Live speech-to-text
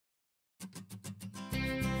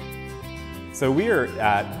So we are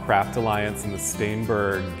at Craft Alliance in the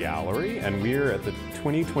Steinberg Gallery, and we are at the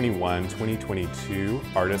 2021-2022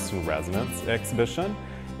 Artists in Residence exhibition.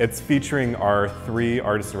 It's featuring our 3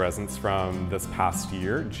 artists in residence from this past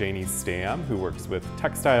year: Janie Stamm, who works with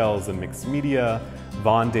textiles and mixed media;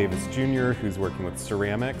 Vaughn Davis Jr., who's working with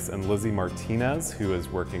ceramics; and Lizzy Martinez, who is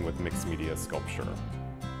working with mixed media sculpture.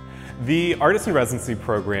 The Artist in Residency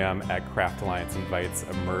program at Craft Alliance invites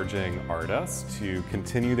emerging artists to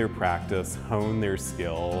continue their practice, hone their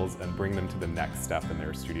skills, and bring them to the next step in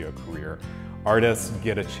their studio career. Artists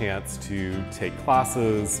get a chance to take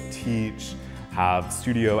classes, teach, have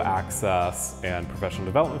studio access and professional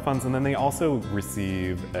development funds, and then they also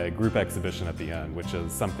receive a group exhibition at the end, which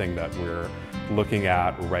is something that we're looking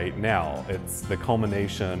at right now. It's the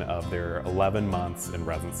culmination of their 11 months in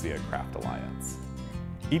residency at Craft Alliance.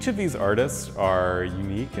 Each of these artists are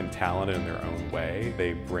unique and talented in their own way.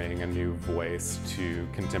 They bring a new voice to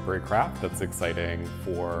contemporary craft that's exciting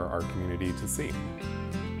for our community to see.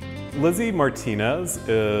 Lizzy Martinez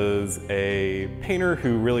is a painter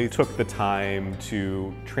who really took the time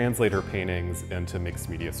to translate her paintings into mixed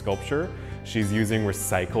media sculpture. She's using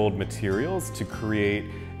recycled materials to create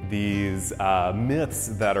these myths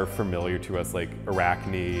that are familiar to us, like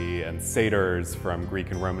Arachne and satyrs from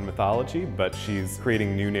Greek and Roman mythology, but she's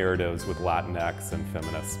creating new narratives with Latinx and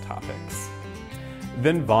feminist topics.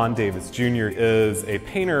 Then Vaughn Davis Jr. is a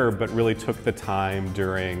painter, but really took the time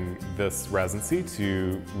during this residency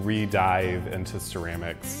to re-dive into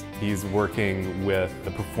ceramics. He's working with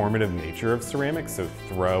the performative nature of ceramics, so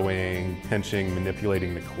throwing, pinching,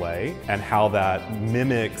 manipulating the clay, and how that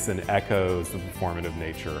mimics and echoes the performative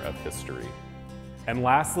nature of history. And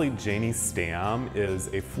lastly, Janie Stamm is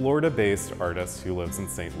a Florida-based artist who lives in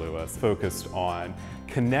St. Louis, focused on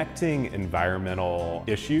connecting environmental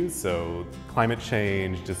issues, so climate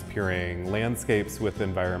change, disappearing landscapes with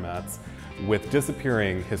environments, with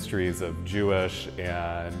disappearing histories of Jewish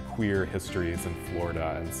and queer histories in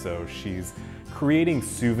Florida. And so she's creating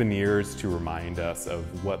souvenirs to remind us of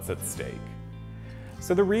what's at stake.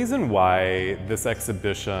 So the reason why this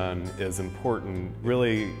exhibition is important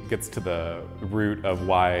really gets to the root of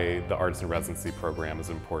why the Artist in Residency program is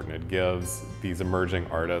important. It gives these emerging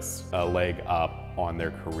artists a leg up on their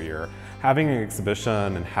career. Having an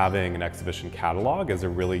exhibition and having an exhibition catalog is a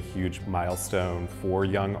really huge milestone for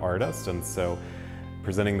young artists, and so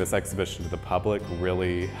presenting this exhibition to the public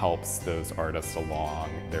really helps those artists along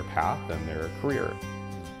their path and their career.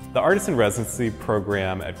 The Artist in Residency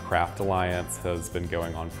program at Craft Alliance has been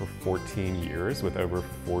going on for 14 years with over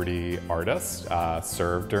 40 artists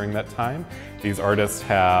served during that time. These artists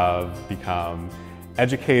have become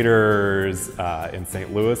educators in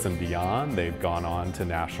St. Louis and beyond. They've gone on to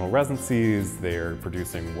national residencies, they're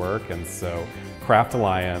producing work, and so Craft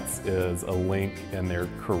Alliance is a link in their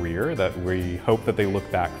career that we hope that they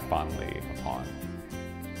look back fondly upon.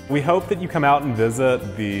 We hope that you come out and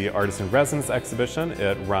visit the Artist in Residence exhibition.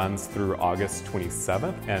 It runs through August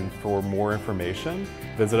 27th, and for more information,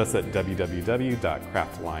 visit us at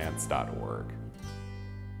www.craftalliance.org.